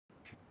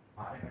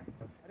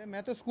अरे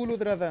मैं तो स्कूल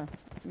उतरा था,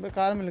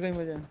 कार मिल गई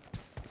मुझे।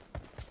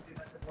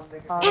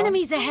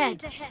 Enemies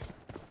ahead.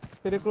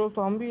 तेरे क्लोज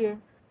तो हम भी है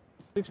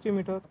 60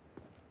 मीटर।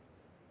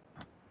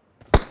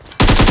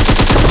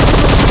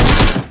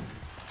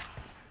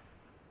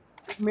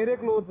 मेरे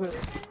क्लोज है,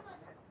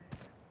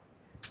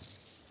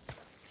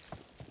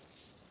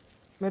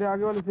 मेरे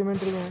आगे वाली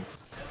सीमेंट्री में है।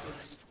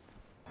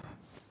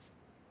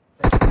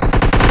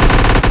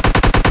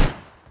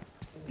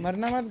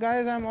 मरना मत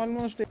guys, I am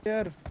almost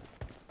here.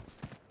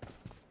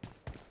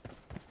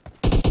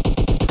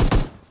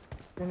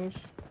 Finish.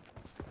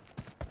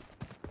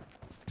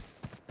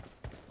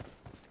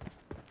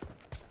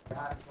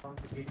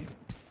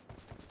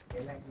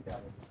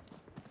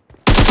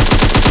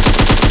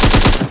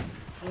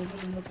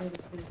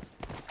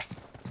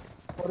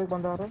 और एक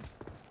बंदा आ रहा है।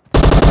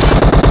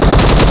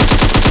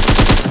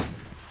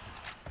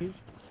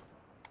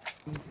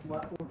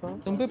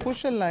 तुम पे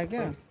पुश चल रहा है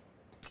क्या?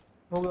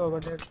 हो गया होगा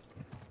डेड।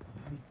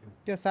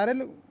 क्या सारे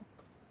लोग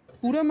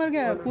पूरा मर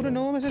गया? पूरे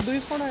 9 में से 2 ही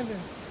स्क्वाड आए थे।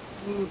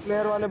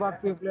 प्लेयर वाले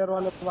बाकी, प्लेयर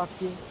वाले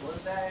बाकी।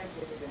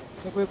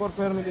 मेरे को एक और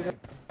प्लेयर मिलेगा।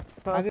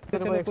 आगे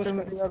चलो पुश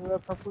कर।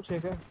 सब कुछ है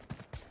क्या?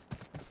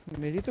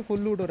 मेरी तो फुल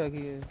लूट हो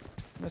रखी है,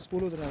 मैं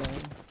स्कूल उतरा रहा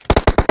हूँ।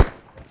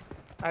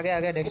 आगे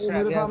आगे डेक्स्टर मेरे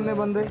आगे सामने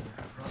बंदे,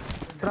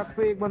 ट्रक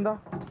पे एक बंदा।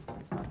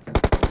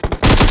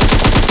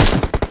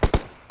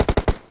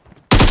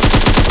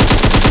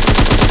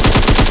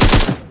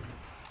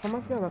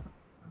 समझ क्या था?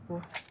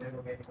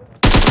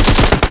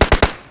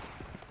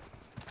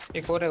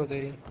 एक और है उधर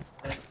ही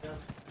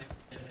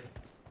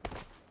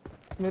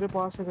मेरे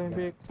पास है कहीं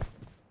पे एक।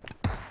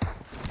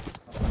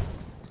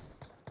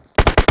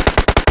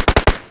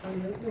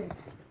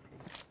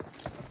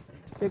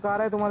 एक आ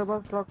रहा है तुम्हारे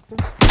पास ट्रक से।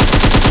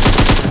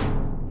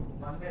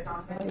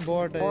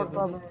 बॉट है और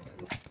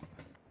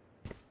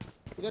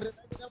इधर।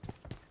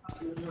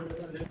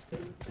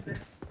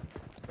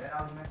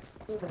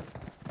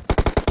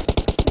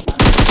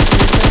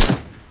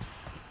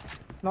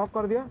 नॉक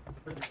कर दिया।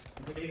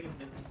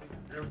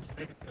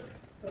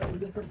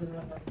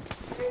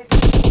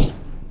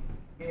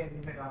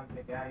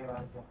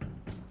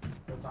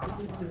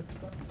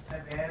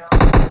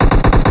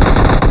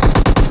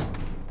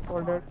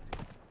 और dead.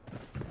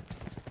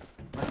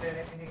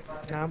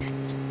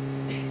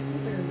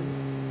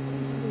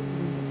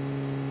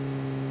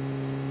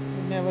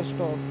 Never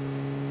stop.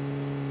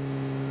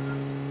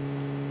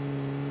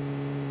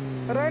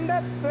 Friend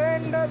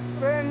friend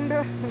friend.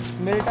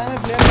 मिलता है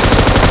प्लेयर।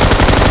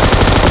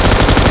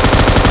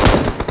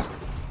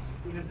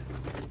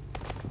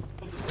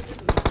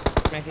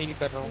 मैं हील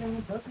कर रहा हूँ।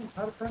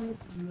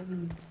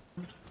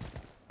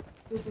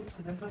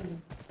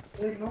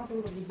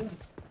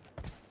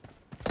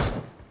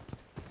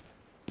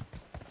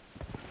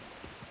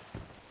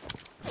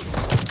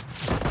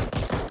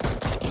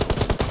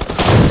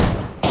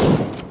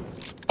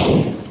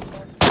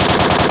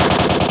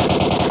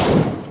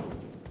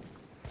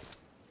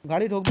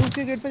 गाड़ी रोक दूँ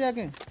उसके गेट पे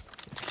जाके?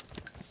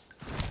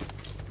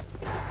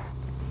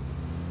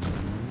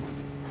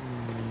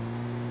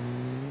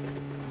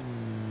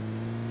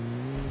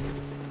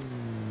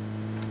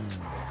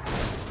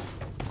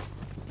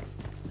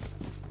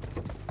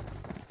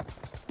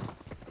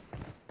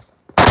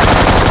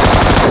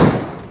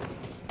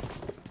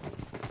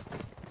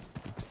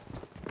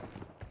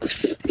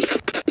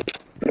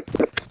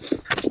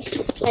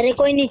 अरे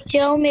कोई नीचे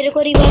आओ, मेरे को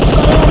रिवाइव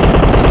करो।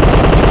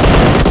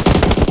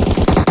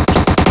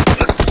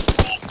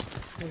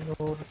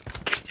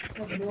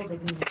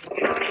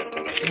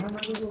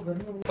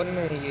 कौन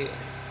में ये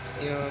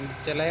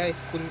चलाया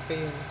स्कूल पे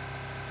ही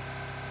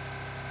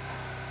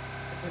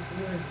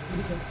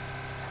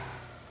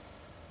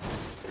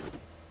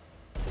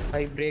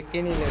भाई, ब्रेक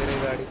ही नहीं लग रहे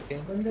गाड़ी के।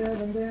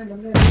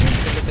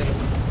 चलो चलो,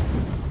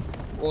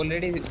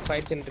 ऑलरेडी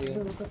फाइट चल रही है।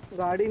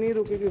 गाड़ी नहीं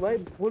रुकेगी भाई,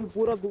 फुल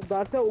पूरा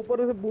दार से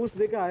ऊपर से बूस्ट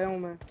देके आया हूँ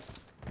मैं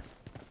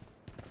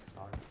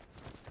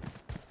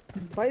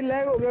भाई।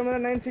 लैग हो गया मेरा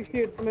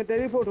 968 में,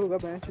 टेलीपोर्ट होगा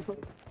मैच।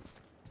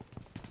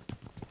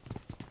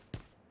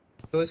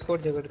 दो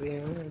स्क्वाड झगड़ रही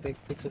है, देख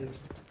के चल।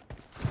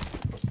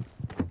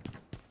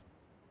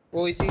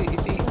 वो इसी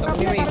इसी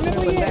अपने में इसी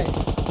में बंदा है,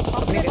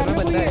 अपने घर में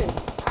बंदा है।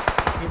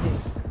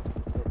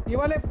 ये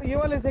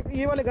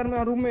वाले घर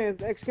में, रूम में,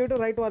 एक्सकेवेटर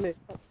राइट वाले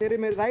तेरे,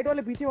 मेरे राइट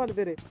वाले, पीछे वाले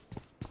तेरे।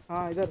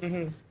 हाँ इधर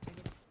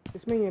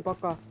इसमें ही है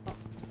पक्का,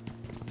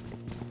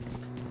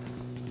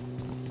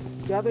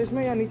 या तो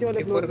इसमें या नीचे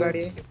वाले फ्लोर। गाड़ी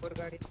है, एक और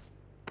गाड़ी।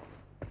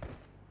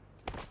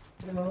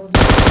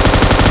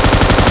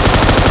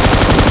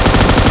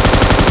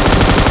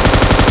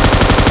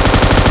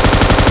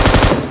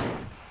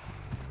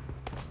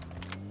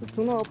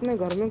 सुनो अपने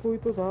घर में कोई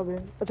तो था बे।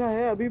 अच्छा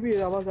है, अभी भी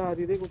आवाज आ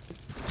रही है देखो।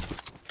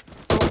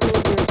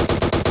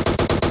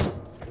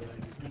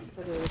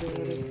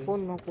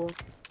 कौन नॉक हुआ?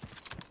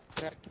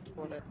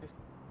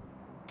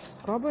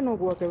 कहाँ पे नॉक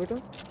हुआ क्या बेटा?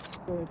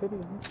 तो इधर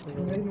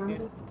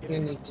ही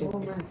नीचे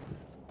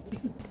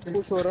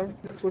कुछ हो रहा है,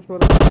 कुछ हो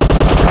रहा है।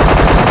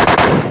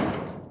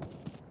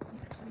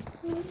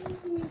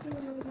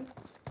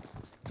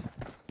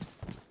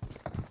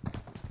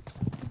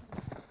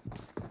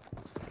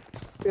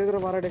 तेरे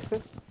तरफ आ रहा है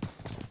डेक्स्टर।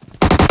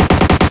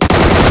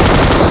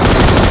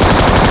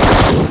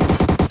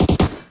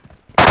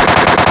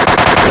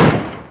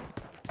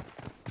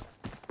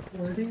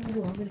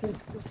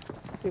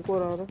 एक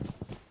और आ रहा है।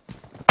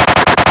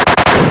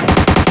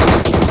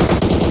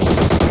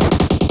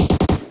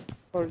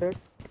 और डेड।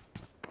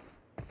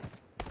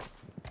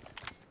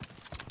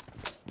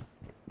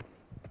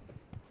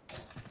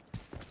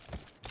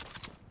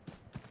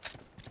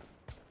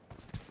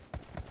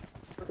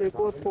 एक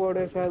और स्क्वाड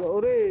है शायद।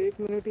 अरे 1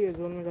 मिनट ही है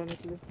जोन में जाने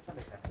के लिए।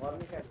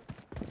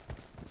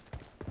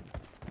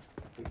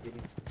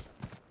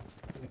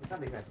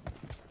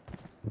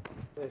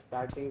 तो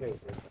स्टार्टिंग का ही है।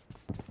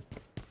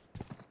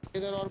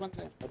 इधर और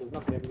बंदे हैं और उसका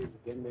फ्रेंड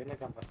गेम लेने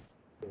का मत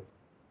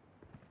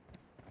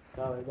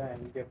क्या होगा।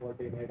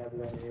 MK14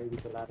 AWM ये भी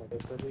चला रहे थे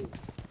तो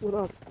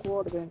पूरा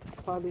स्क्वाड गए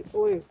खाली।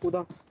 ओए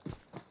खुदा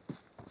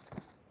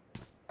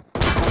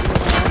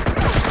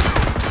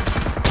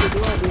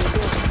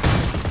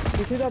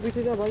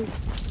पीछे जा भाई।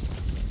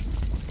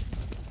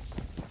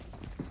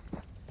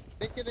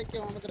 देख के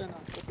वहां मत रहना।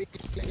 वो पिक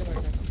लेके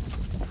बैठा है।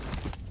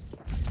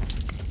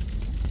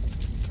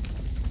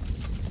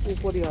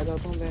 ऊपर ही आ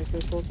जाता हूँ मैं ऐसे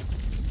तो।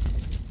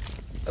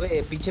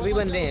 अबे पीछे भी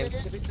बन रहे हैं।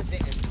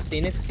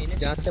 3x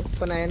जहाँ से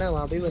अपन आए ना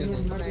वहाँ भी बन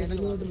रहे हैं।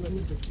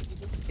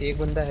 एक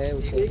बंदा है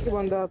उसके। एक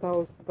बंदा था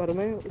उस घर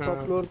में टॉप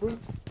फ्लोर पे।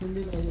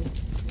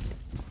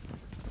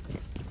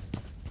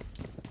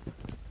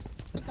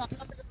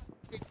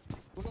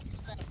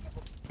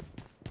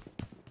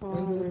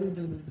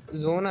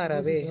 जोन आ रहा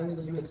है बे।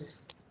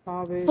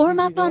 हाँ बे। Form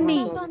up on me.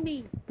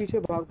 पीछे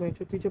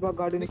भाग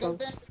गाड़ी निकाल।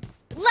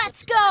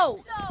 Let's go.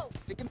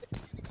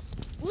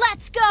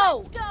 Let's go.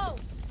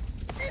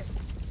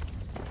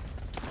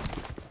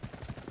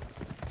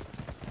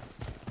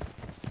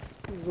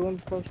 Zone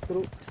first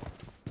through.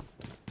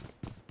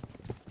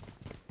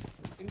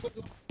 इनको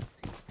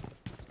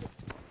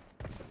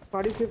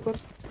गाड़ी सेव कर।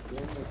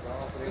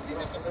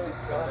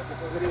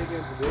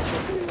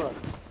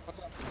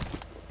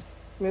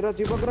 मेरा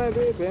चिपक रहा है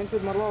बे। बहन से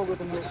मरवाओगे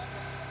तुम लोग।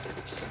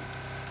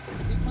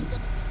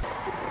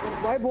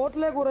 भाई बहुत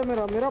लैग हो रहा है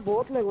मेरा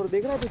बहुत लैग हो रहा है।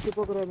 देख रहा है तू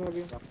चिपक रहा है मैं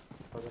अभी।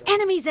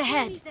 Enemies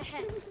ahead.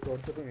 तो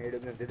तुम हेड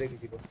में दे दे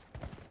किसी को।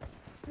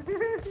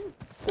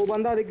 वो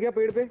बंदा दिख गया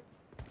पेड़ पे।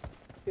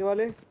 ये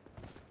वाले।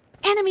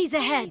 Enemies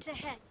ahead.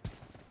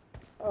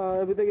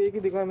 अभी तक एक ही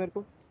दिखा है मेरे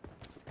को।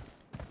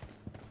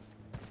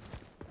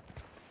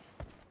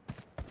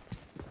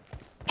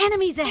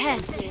 Enemies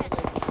ahead.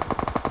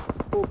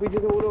 वो पीछे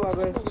से वो लोग आ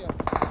गए।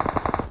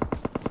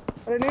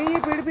 अरे नहीं ये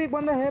पेड़ पे एक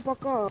बंदा है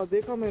पक्का।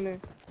 देखा मैंने।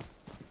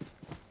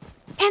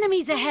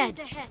 Enemies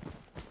ahead.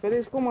 पहले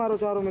इसको मारो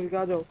चारों मिलके।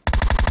 आ जाओ।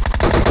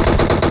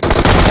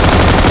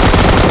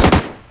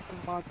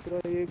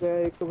 मात्र ये गया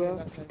एक तो गया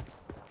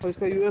और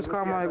इसका यूएस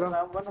काम आएगा।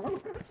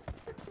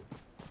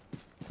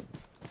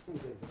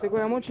 देखो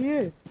एमो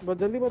चाहिए बस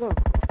जल्दी बता।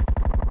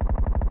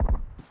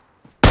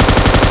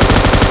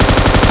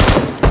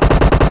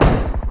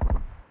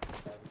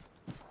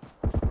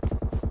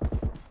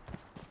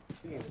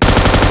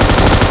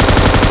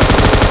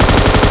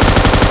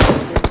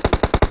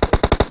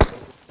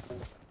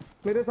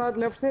 मेरे साथ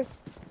लेफ्ट से।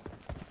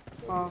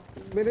 हाँ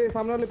मेरे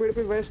सामने वाले पेड़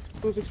पे वेस्ट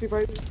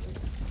 265।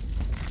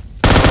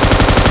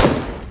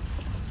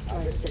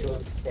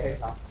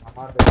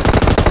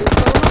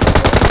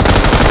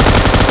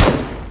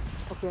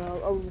 ओके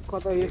अब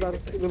खाता ये कर।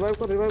 रिवाइव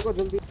कर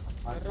जल्दी। कर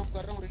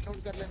रहा हूं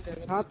रिकाउंट कर लेंगे।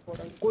 हाँ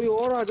कोई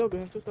और आ जाओ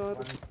भैंसो सर।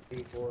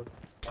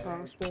 हाँ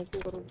स्मोक तो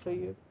करो सही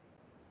है।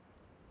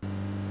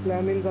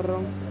 प्लानिंग कर रहा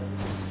हूँ।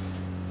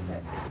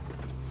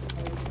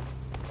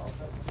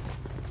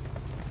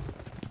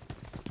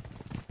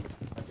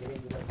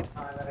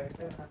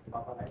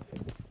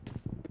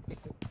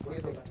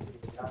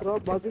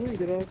 बाजू में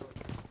गिरा है।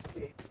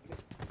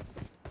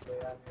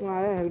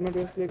 आया हेलमेट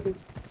वेस्ट लेके।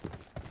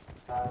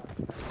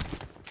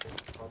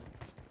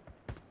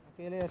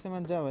 अकेले ऐसे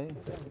मत जा भाई।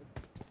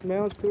 मैं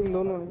और स्क्रीन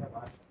दोनों है।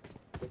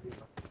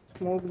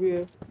 स्मोक भी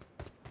है।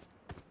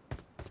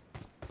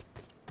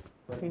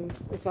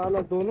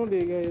 साला दोनों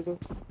ले गया ये तो।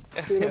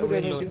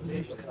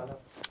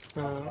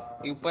 हाँ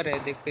ऊपर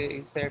है देख के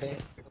इस साइड है।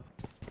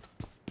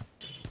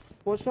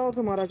 पोस्ट हाउस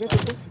से मारा क्या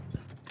तुमको?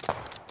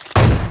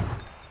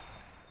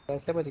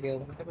 कैसे बच गया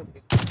वो?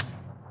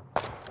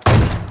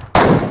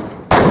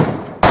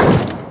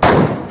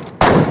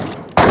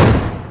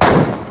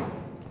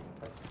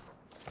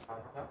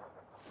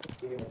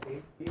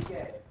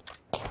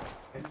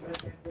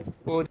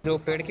 वो जो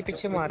पेड़ के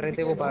पीछे मार रहे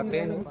थे वो भाग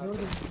गए ना।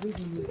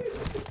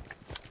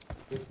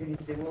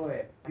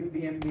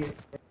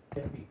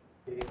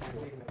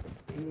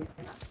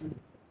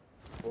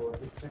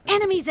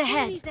 Enemies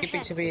ahead. के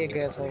पीछे भी एक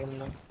गया था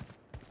बंदा।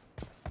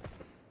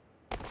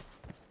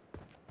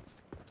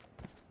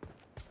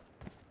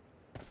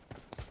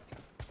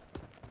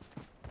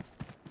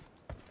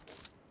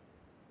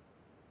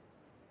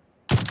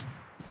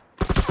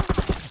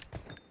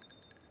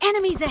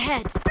 Enemies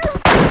ahead.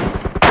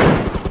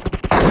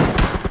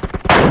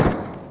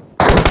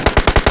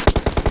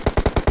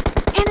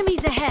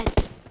 Enemies ahead.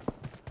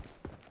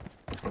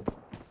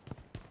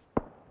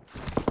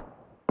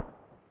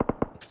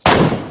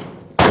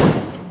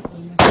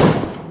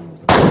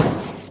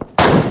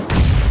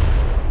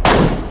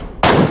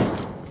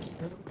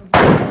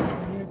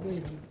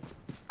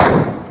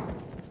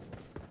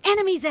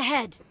 Enemies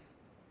ahead!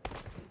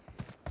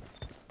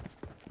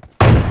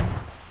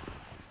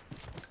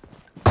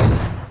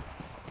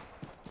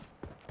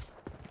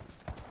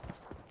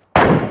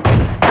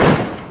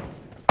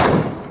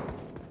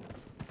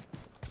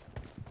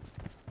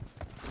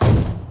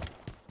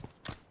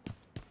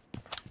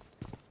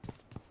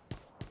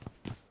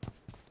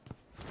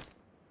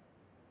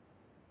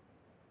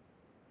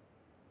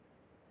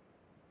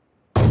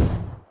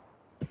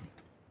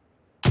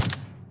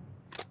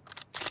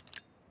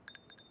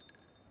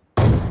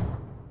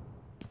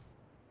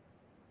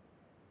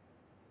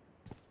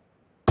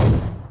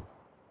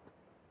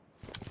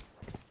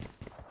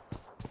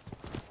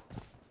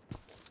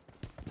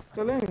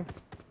 चलें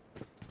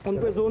उन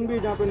पे जोन भी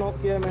जहाँ पे नॉक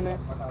किया है मैंने।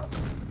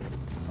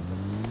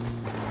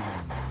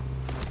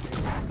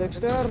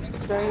 डेक्स्टर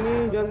चाइनी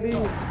जल्दी,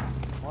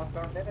 मौत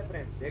काउंट दे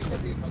फ्रेंड, देख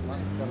जल्दी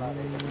मस्त चला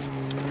रहे हैं।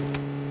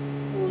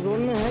 वो जोन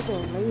में है तो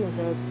नहीं है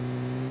शायद,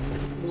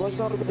 बहुत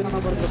साल देना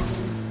पड़ता।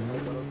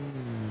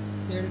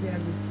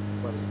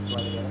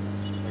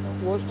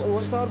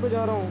 वॉच टावर पे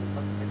जा रहा हूँ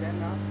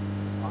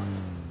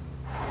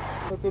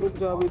तो रुक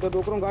जा, अभी इधर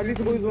रोक रहा हूँ गाड़ी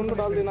से, कोई जोन में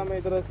डाल देना, मैं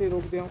इधर ऐसे ही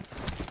रोक दिया हूँ।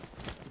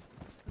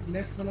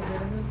 लेफ्ट वाला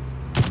बोर्ड में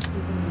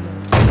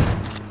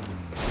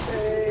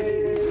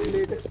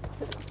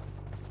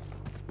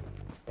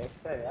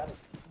देखता है यार,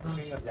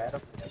 फिंगर जा रहा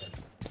है।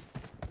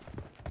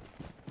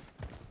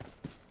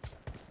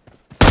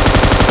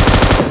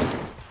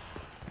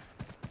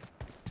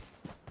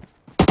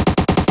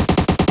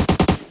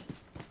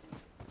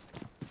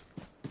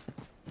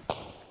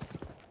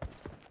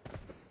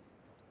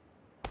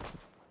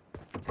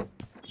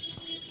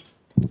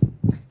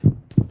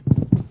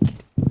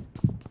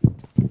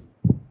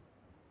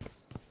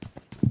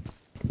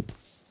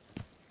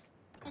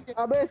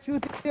 अबे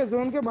चूतिया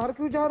जोन के बाहर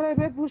क्यों जा रहे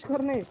थे पुश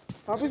करने?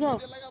 वापिस आ।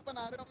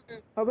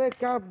 अबे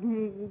क्या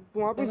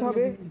वापिस आ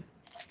बे।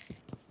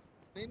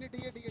 नहीं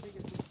ठीक है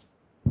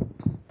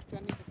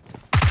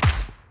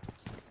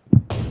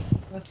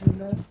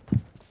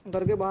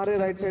घर के बाहर है,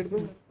 राइट साइड पे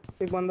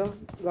एक बंदा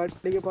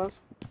गाड़ी के पास।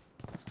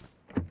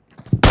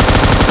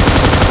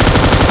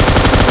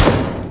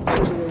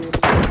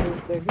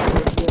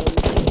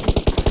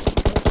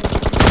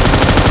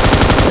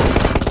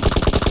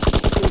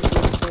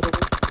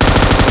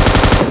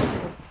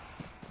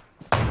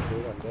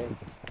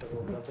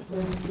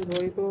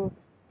 वही तो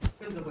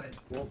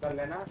वो कर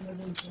लेना।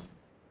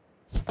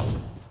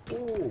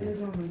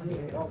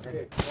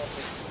 ओके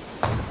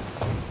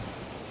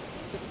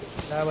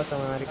क्या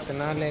बताऊँ यार,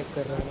 इतना लैग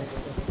कर रहा है।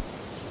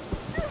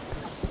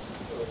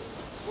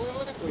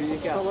 ये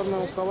क्या कवर में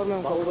हूँ, कवर में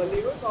हूँ,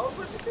 बाहुबली को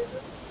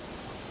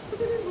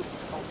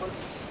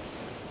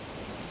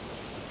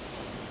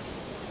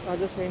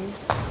आजा शाइनी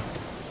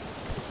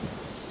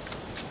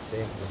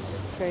देख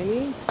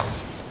शाइनी।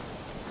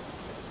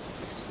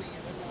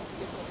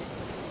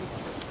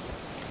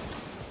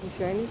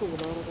 शाइनी को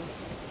बुला रहा था।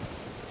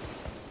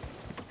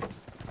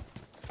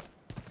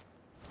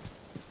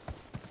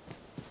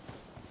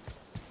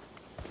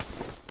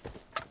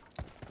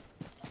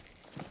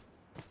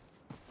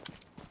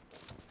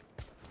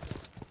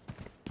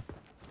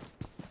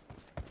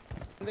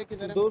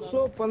 किधर है?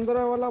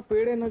 215 वाला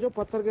पेड़ है ना जो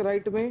पत्थर के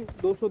राइट में,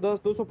 210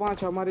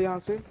 205 हमारे यहाँ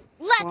से।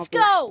 Let's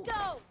go!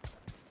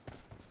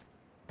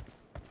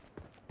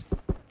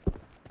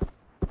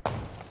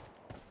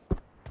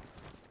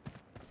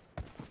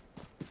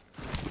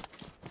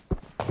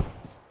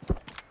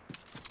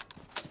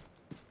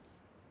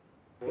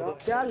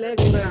 क्या लेग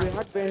हो रहा है?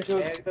 हट बेंच।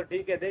 एक तो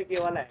ठीक है, देख ये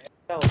वाला है,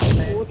 ऐसा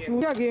होता है वो कि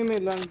चूतिया गेम है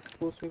lunch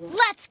पोसेगा।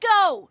 Let's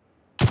go!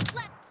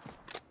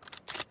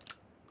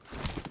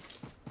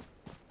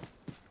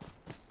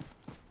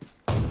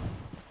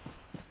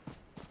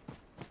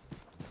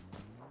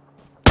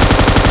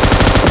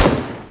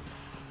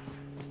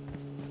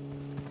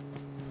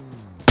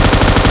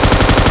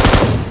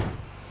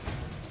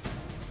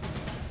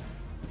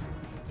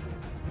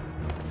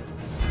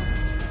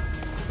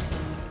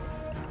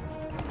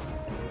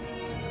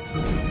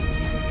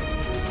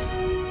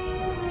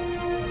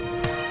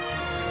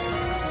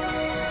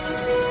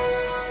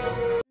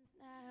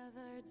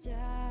 Never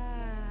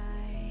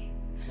die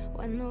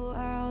when the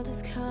world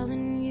is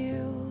calling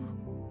you.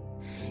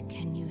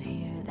 Can you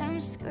hear them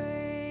scream?